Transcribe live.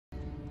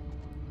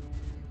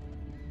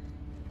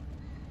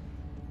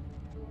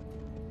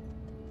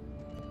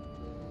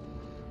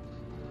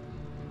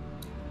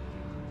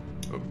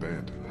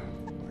Abandoned,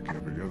 like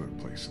every other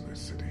place in this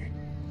city.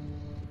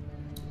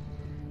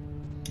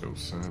 No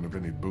sign of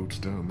any boats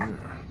down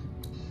there.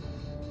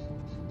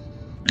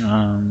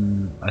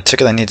 I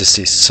take it I need to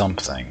see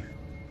something.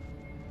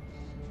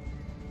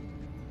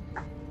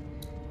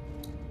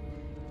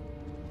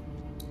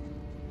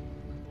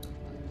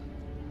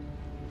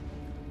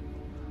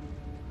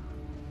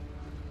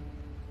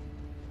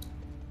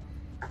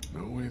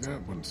 No way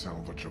that one's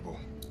salvageable.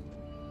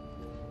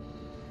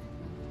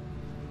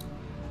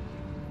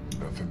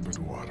 Nothing but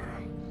water,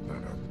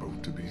 not a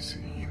boat to be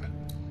seen.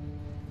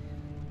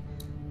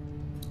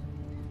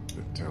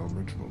 The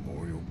Talmadge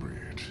Memorial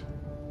Bridge.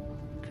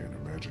 Can't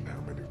imagine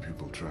how many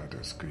people tried to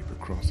escape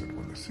across it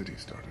when the city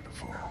started to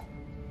fall.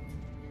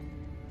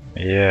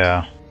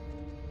 Yeah.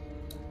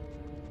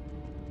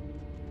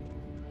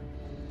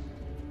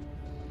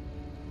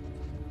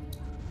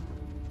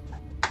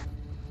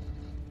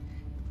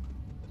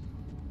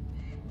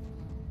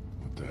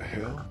 What the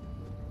hell?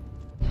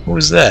 What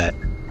was that?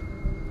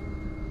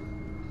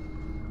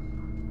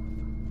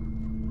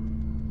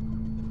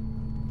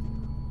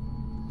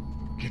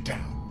 Get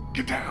down!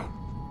 Get down!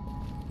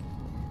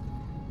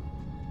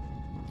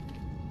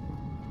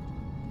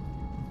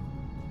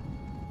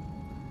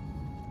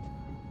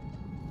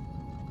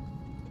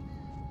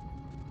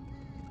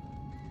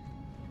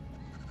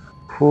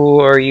 Who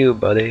are you,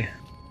 buddy?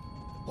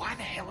 Why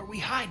the hell are we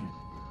hiding?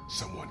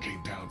 Someone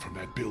came down from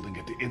that building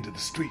at the end of the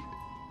street.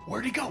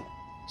 Where'd he go?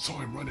 Saw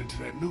him run into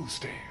that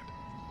newsstand.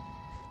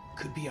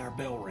 Could be our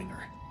bell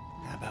ringer.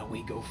 How about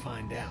we go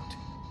find out?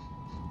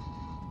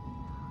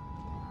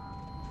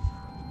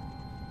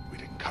 We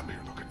didn't come here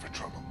looking for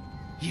trouble.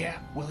 Yeah,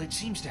 well, it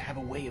seems to have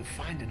a way of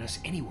finding us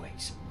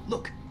anyways.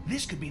 Look,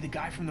 this could be the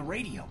guy from the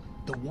radio.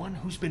 The one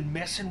who's been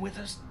messing with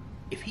us.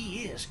 If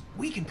he is,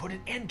 we can put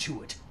an end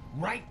to it.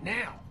 Right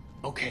now.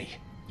 Okay,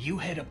 you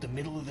head up the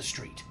middle of the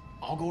street.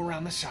 I'll go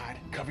around the side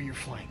and cover your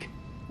flank.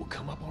 We'll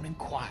come up on him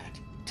quiet,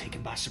 take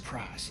him by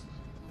surprise.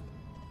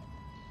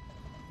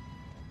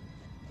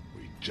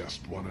 We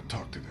just want to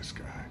talk to this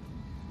guy.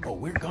 Oh,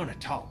 we're gonna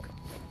talk.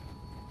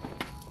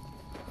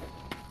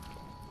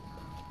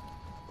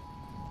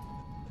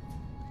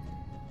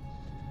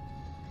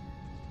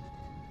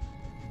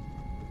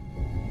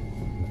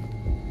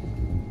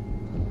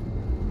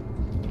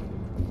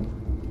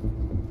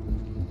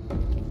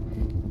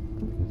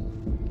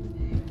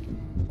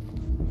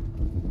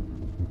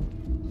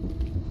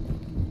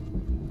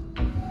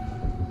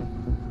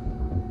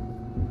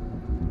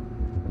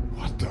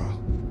 What the?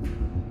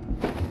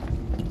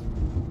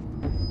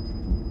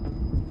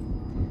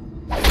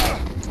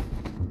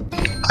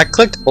 I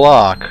clicked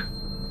block.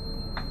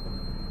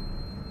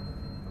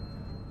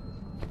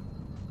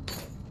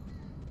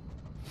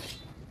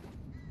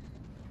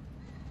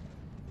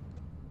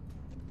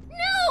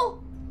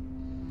 No!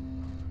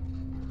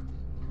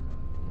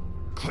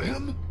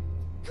 Clem?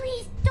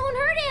 Please, don't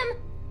hurt him!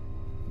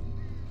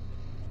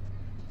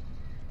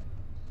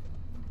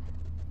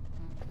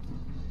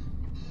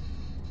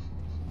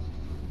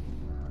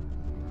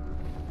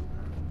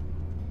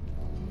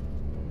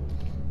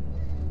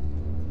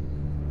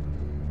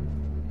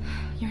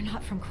 You're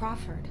not from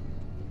Crawford.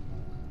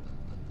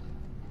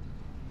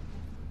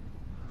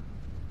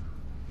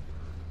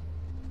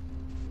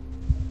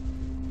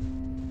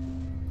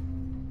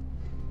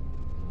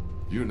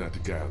 You're not the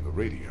guy on the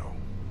radio.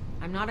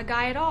 I'm not a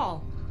guy at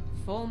all.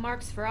 Full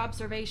marks for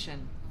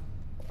observation.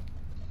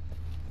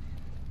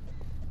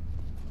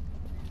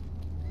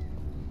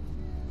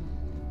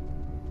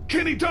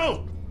 Kenny,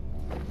 don't!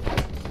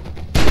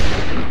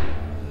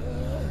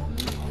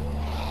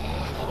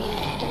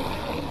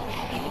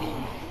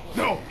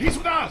 No, he's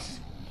with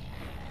us!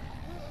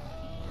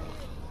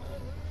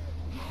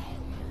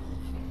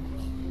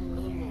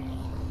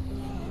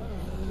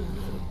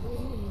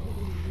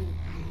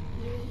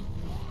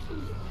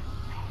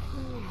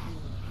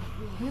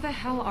 Who the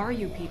hell are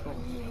you people?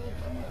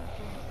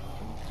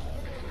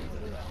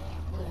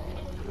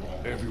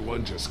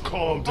 Everyone just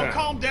calm down. I'll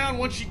calm down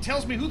once she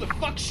tells me who the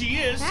fuck she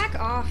is. Back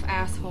off,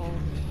 asshole.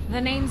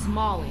 The name's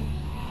Molly.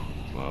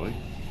 Molly,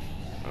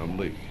 I'm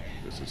Lee.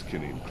 This is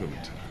Kenny and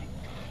Clementine.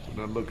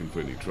 We're not looking for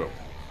any trouble.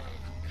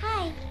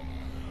 Hi.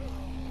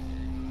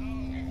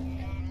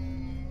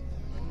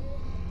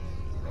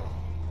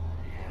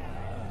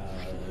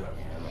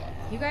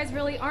 You guys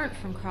really aren't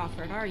from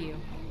Crawford, are you?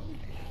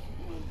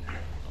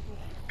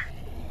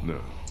 No,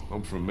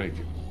 I'm from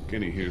Macon.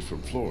 Kenny here's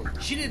from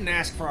Florida. She didn't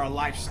ask for our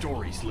life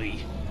stories,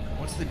 Lee.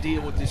 What's the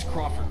deal with this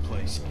Crawford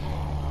place?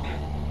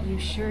 You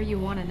sure you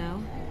want to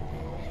know?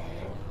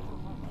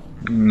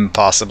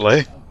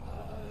 Possibly.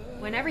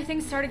 When everything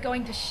started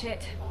going to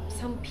shit,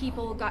 some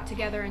people got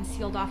together and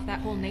sealed off that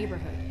whole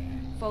neighborhood.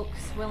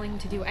 Folks willing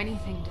to do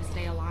anything to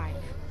stay alive,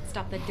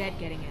 stop the dead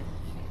getting in.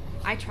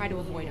 I try to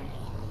avoid them.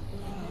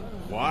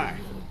 Why?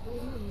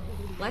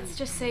 Let's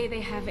just say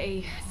they have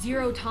a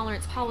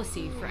zero-tolerance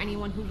policy for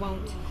anyone who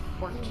won't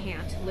or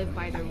can't live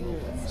by their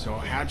rules. So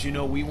how'd you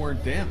know we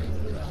weren't them?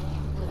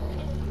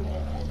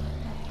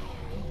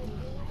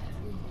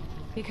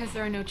 Because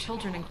there are no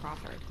children in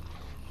Crawford.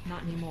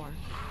 Not anymore.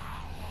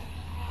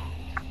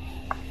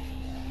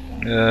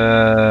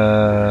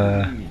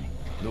 No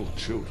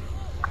children.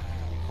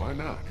 Why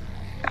not?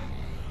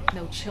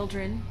 No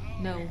children,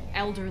 no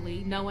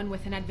elderly, no one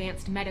with an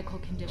advanced medical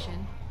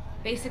condition.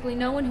 Basically,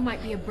 no one who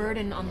might be a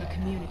burden on the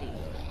community.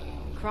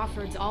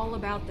 Crawford's all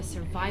about the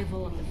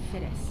survival of the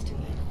fittest.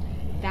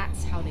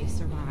 That's how they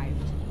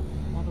survived,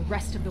 while the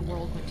rest of the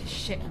world went to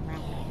shit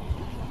around them.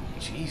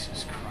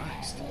 Jesus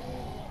Christ.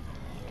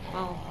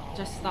 Well,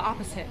 just the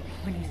opposite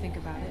when you think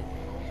about it.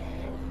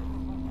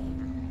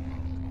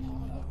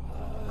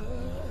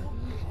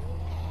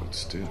 But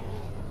still,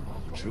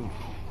 children.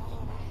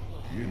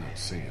 You're not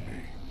saying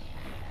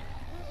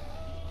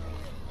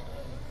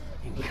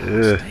In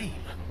God's name,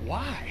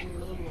 why?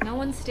 No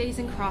one stays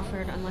in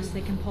Crawford unless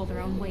they can pull their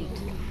own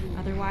weight.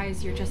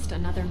 Otherwise, you're just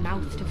another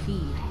mouth to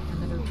feed,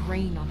 another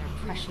drain on their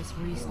precious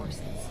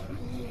resources.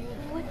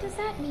 What does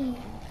that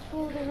mean?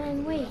 Pull their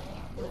own weight.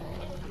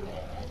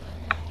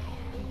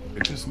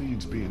 It just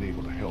means being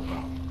able to help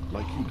out,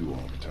 like you do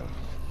all the time.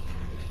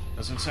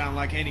 Doesn't sound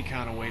like any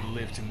kind of way to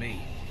live to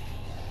me.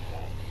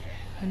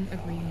 Couldn't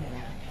agree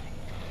more.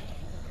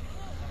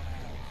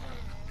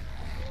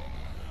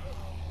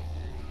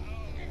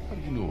 How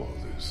do you know all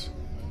this?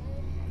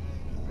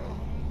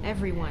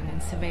 Everyone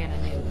in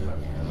Savannah knew.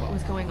 What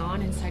was going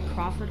on inside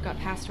Crawford got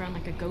passed around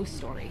like a ghost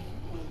story.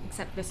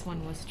 Except this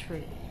one was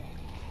true.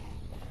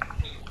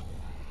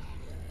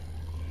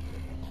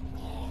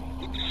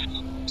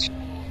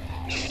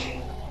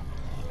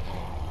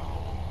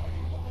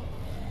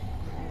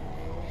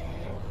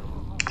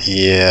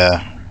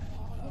 Yeah.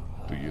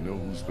 Do you know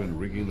who's been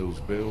ringing those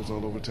bells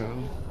all over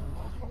town?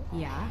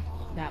 Yeah,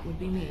 that would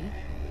be me.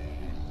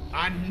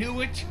 I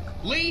knew it!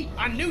 Lee,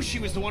 I knew she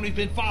was the one who'd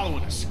been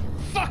following us.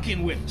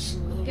 Fucking with us.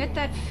 Get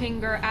that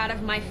finger out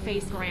of my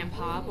face,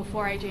 Grandpa,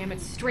 before I jam it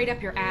straight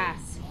up your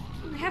ass.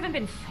 I haven't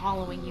been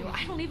following you.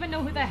 I don't even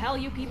know who the hell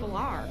you people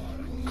are.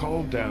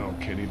 Calm down,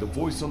 Kenny. The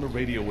voice on the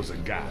radio was a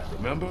guy,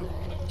 remember?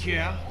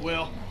 Yeah,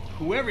 well,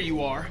 whoever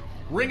you are,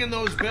 ringing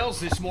those bells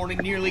this morning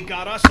nearly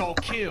got us all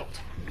killed.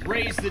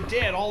 Raised the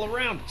dead all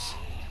around us.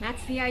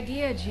 That's the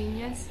idea,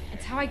 genius.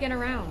 It's how I get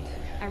around.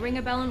 I ring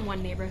a bell in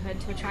one neighborhood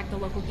to attract the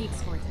local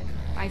geeks towards it.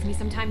 Buys me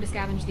some time to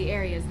scavenge the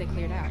areas they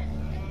cleared out.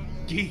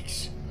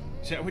 Geeks?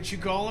 Is that what you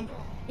call them?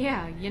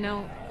 Yeah, you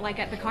know, like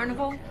at the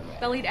carnival,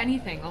 they'll eat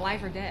anything,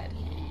 alive or dead.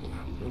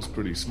 That's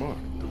pretty smart,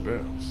 the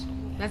bells.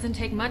 Doesn't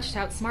take much to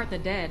outsmart the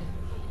dead.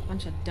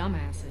 Bunch of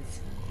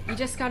dumbasses. You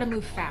just gotta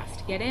move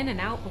fast, get in and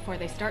out before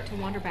they start to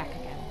wander back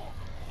again.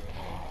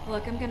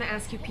 Look, I'm gonna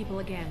ask you people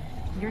again.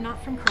 You're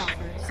not from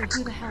Crawford, so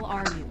who the hell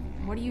are you?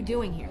 What are you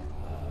doing here?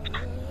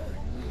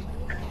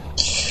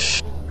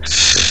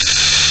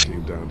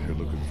 Came down here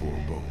looking for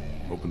a boat,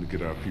 hoping to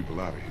get our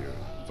people out of here,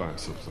 find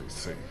someplace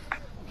safe.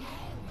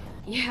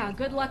 Yeah,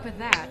 good luck with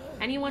that.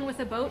 Anyone with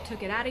a boat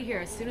took it out of here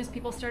as soon as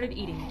people started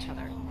eating each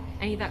other.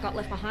 Any that got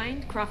left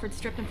behind, Crawford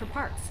stripped them for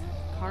parts.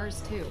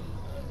 Cars, too.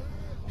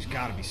 There's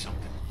gotta be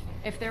something.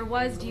 If there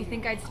was, do you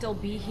think I'd still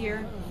be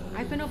here?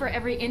 I've been over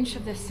every inch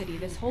of this city.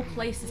 This whole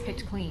place is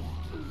picked clean.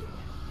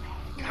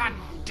 God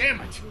damn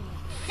it!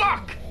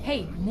 Fuck!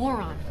 Hey,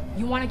 moron.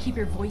 You want to keep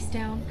your voice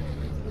down?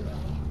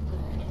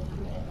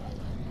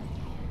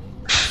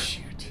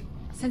 Shit.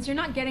 Since you're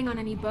not getting on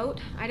any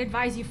boat, I'd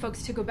advise you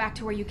folks to go back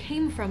to where you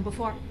came from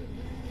before...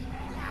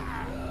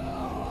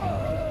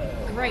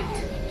 Great.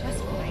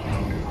 Just great.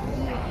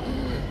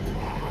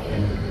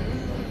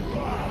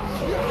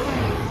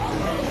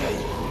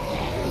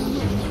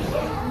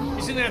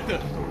 Isn't that the...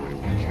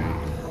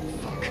 Oh,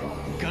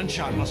 fuck.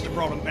 Gunshot must have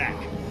brought him back.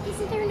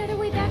 Isn't there another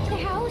way back to the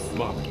house?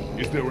 Mom,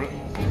 is there a...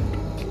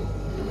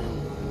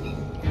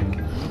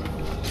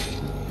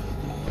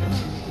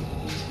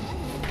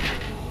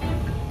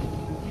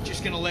 You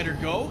just gonna let her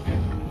go?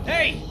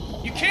 Hey!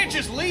 You can't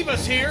just leave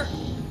us here!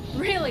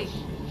 Really?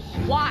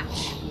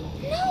 Watch.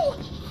 No!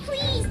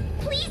 Please!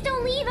 Please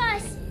don't leave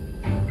us!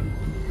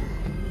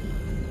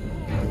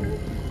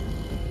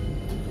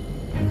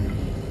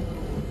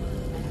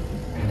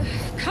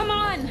 Come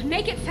on,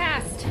 make it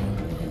fast.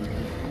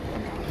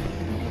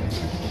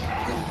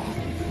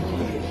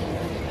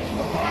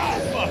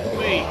 Fuck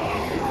me!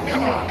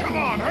 Come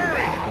on,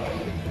 hurry!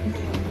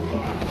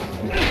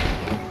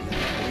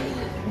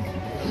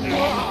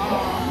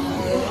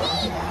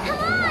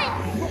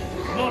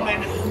 Come on,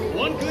 man.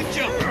 One good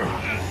jump.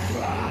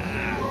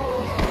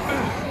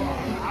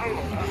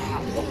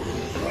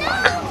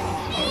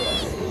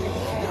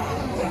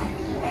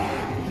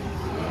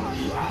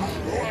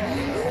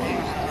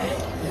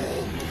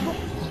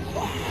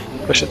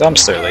 Push a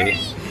dumpster, lady.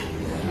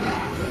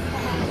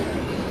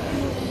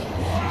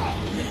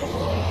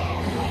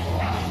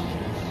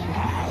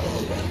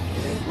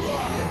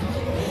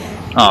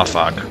 Oh,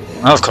 fuck.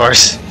 Of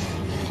course.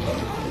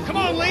 Come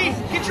on, Lee!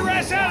 Get your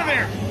ass out of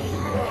there!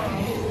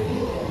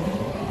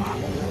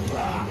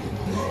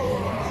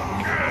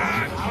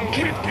 I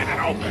can't get it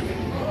open.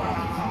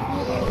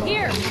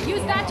 Here,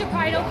 use that to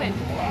pry it open.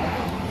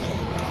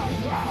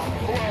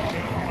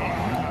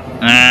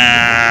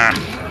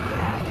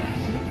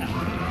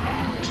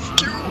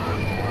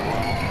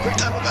 Quick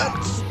time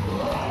events.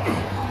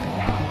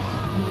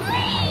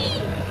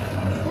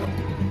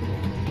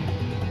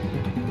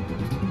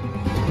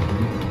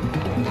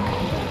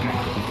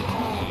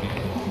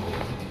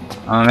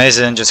 I'm amazed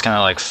it didn't just kind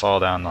of like fall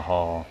down the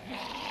hole.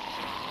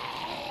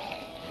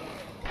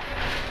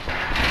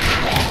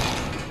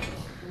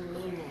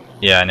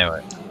 Yeah, I knew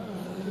it.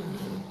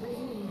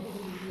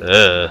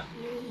 Ugh.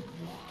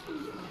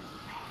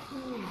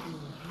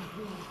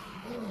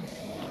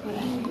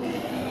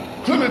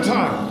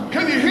 Clementine,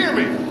 can you hear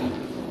me?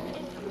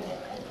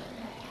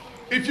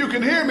 If you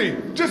can hear me,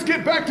 just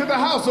get back to the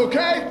house,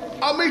 okay?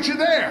 I'll meet you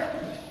there.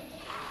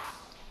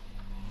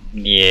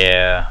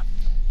 Yeah.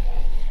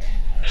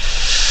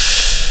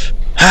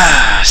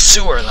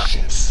 Sewer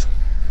levels.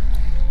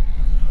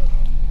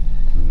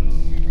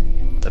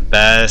 The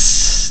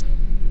best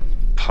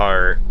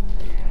part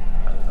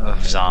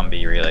of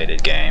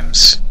zombie-related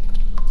games.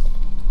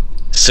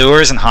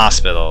 Sewers and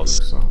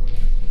hospitals.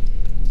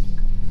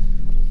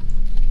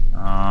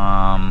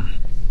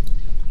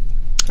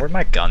 Where'd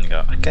my gun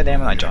go? God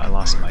damn it, I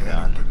lost my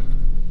gun.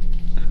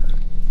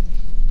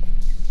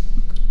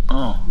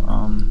 Oh,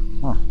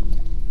 huh.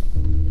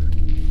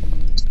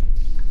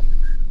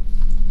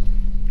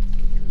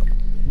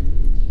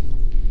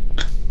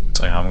 Looks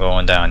like I'm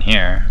going down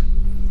here.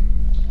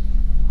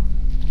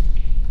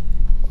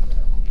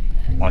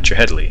 Watch your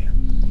head, Lee.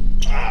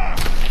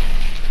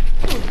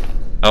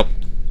 Oh,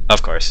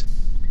 of course.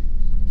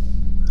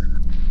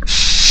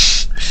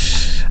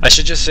 I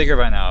should just figure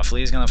by now if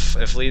Lee's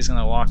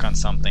gonna walk on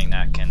something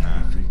that can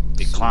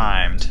be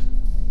climbed,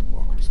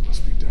 Walkers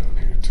must be down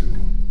here too.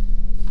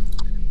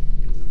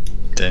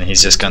 then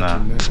he's just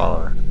gonna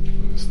follow her.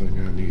 Last thing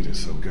I need is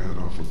some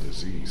god-awful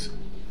disease.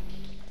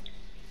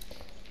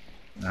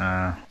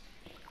 I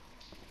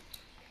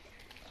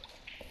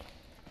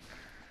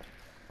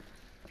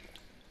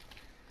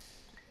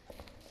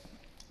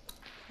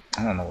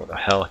don't know where the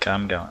hell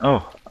I'm going.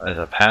 Oh, there's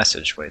a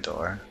passageway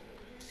door.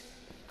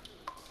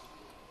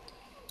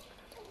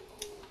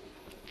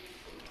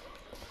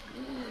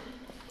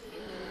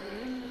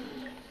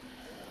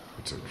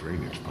 It's a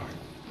drainage pipe.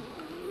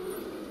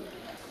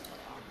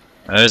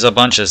 There's a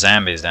bunch of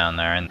zombies down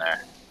there in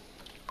there.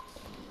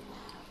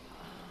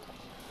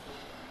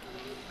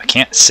 I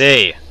can't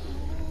see.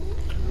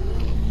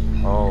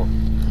 Oh.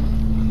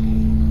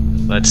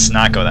 Let's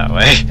not go that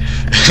way.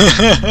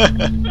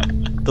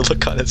 The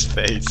look on his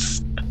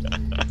face.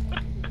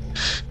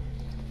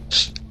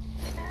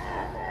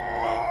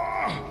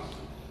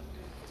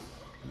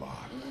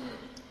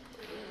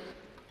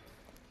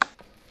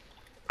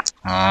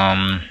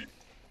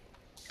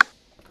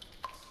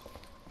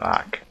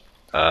 Fuck.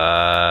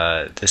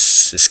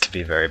 This could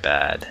be very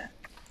bad.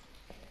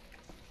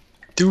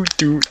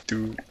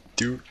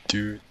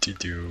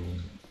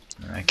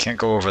 I can't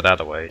go over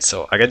that way,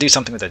 so I gotta do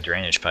something with the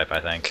drainage pipe, I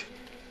think.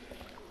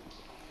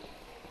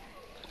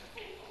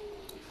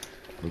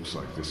 Looks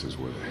like this is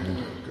where the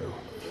handle would go,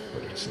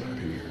 but it's not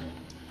here.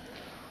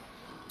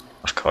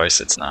 Of course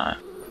it's not.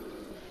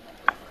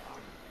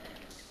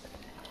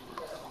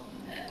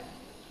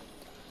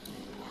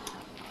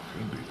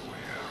 Could be the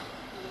way out.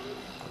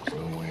 There's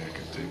no way I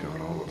can take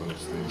on all of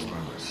those things by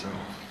myself.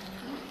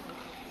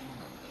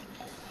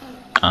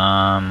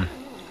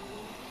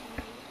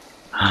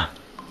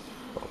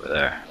 Over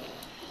there.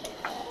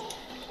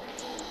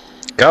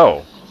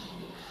 Go!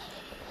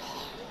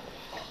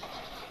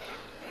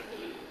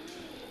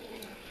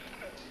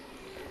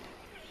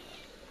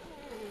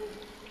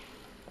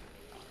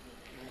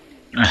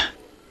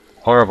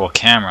 Horrible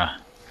camera.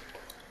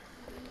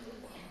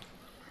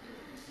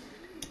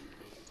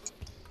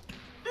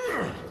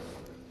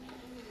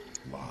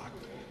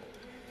 Locked.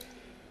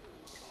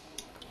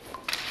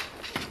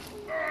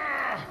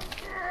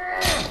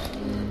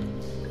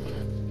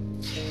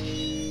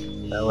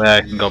 That way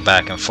I can go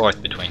back and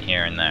forth between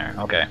here and there.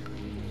 Okay.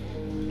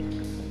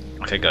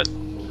 Okay, good.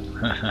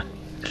 Yeah,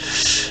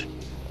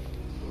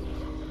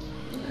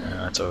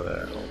 that's over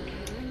there.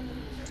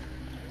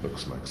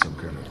 Looks like some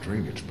kind of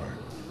drainage pipe.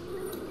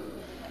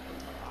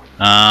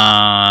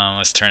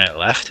 Let's turn it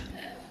left.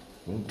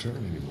 Won't turn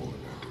anymore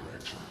in that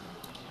direction.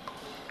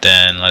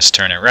 Then let's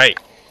turn it right.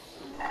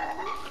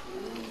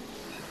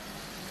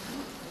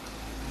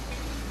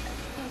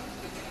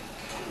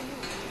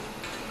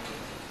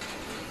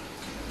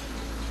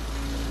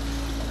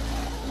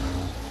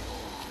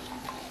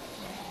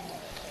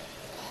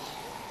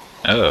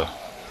 Oh.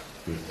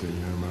 Good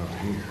thing I'm out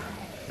here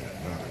and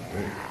not in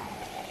there.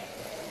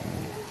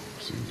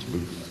 Seems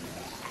loose.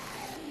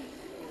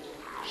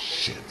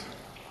 Shit.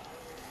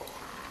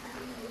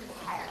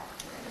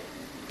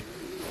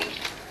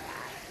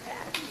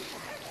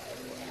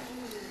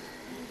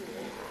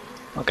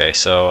 Okay,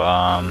 so,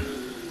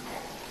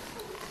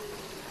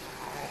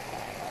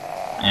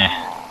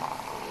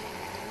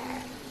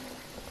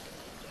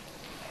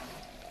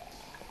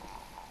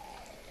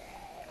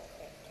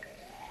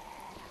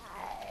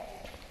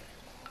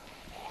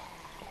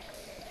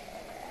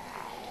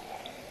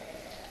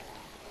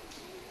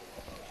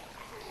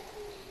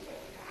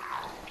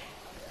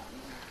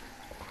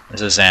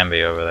 There's a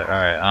zombie over there.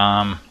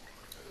 Alright,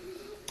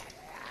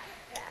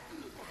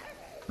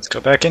 let's go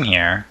back in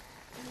here.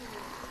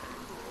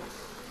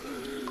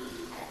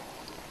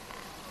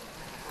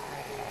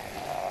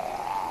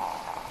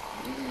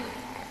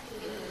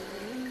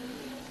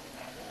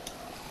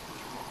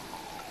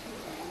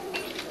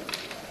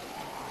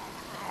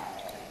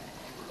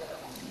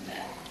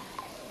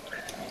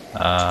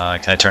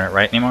 Can I turn it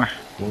right anymore?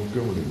 Won't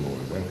go anymore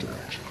in that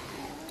direction.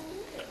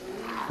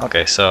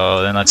 Okay,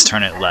 so then let's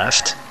turn it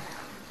left.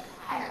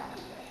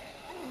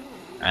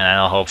 And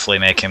that'll hopefully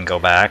make him go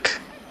back.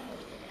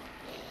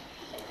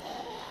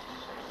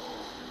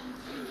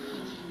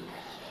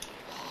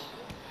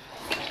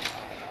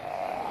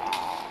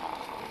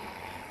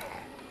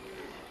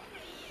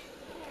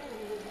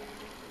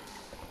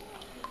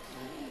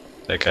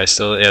 That guy's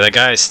still, yeah, that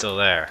guy is still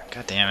there.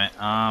 God damn it.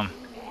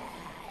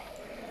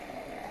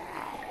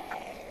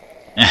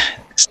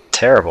 It's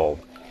terrible.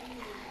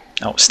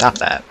 No, stop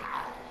that.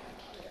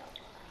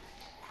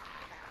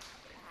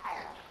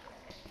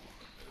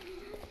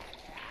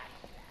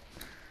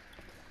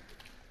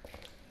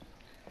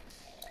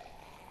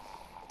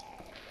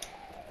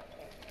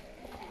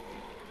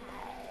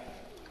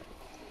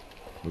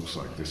 Looks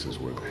like this is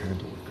where the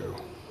handle would go,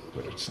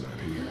 but it's not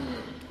here.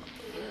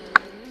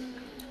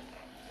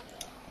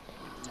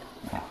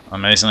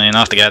 Amazingly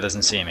enough, the guy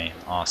doesn't see me.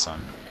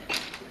 Awesome.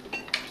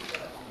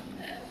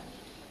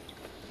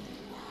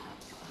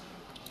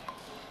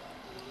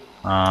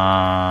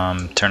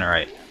 Turn it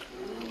right.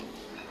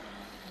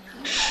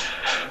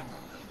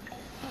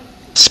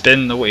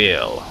 Spin the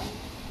wheel.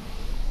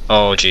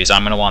 Oh geez,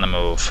 I'm gonna want to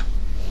move.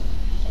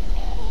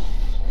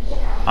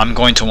 I'm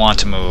going to want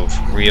to move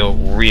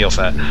real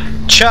fast.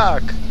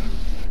 Chuck!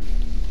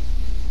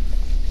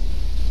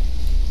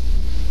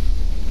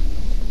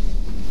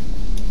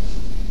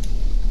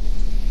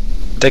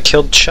 They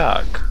killed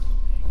Chuck.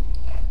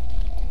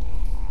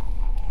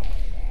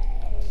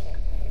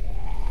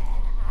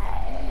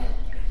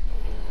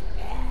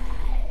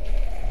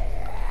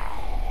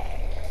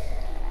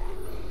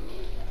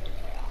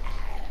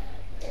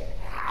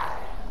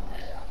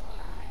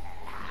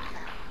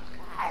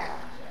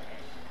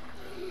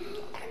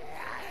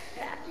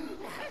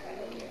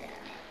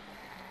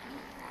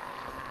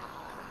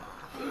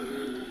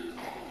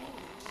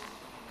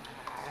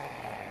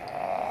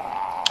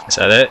 Is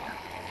that it?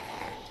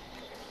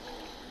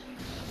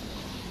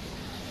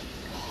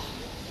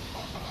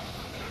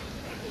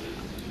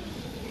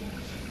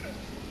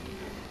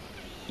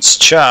 It's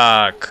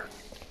Chuck.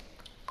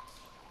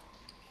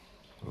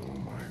 Oh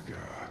my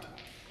God.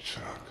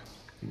 Chuck.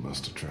 He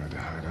must have tried to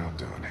hide out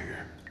down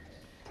here.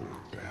 Poor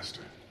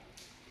bastard.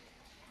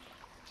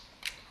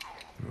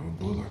 No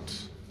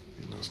bullets.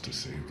 He must have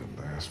saved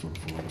the last one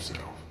for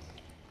himself.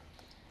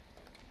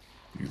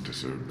 You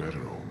deserve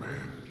better, old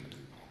man.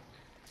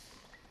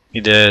 He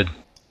did.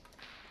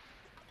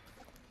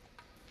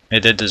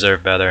 He did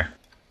deserve better.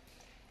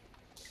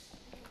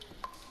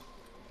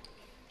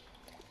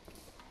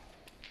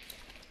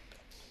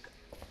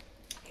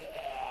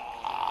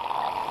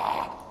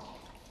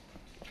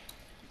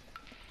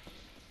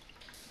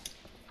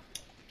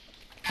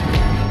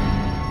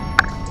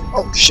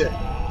 Oh shit.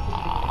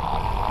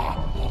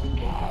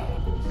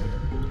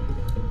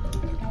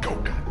 Go,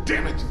 God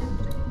damn it!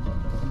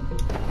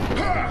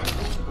 Ha!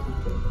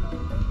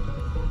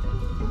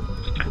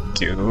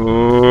 Dude.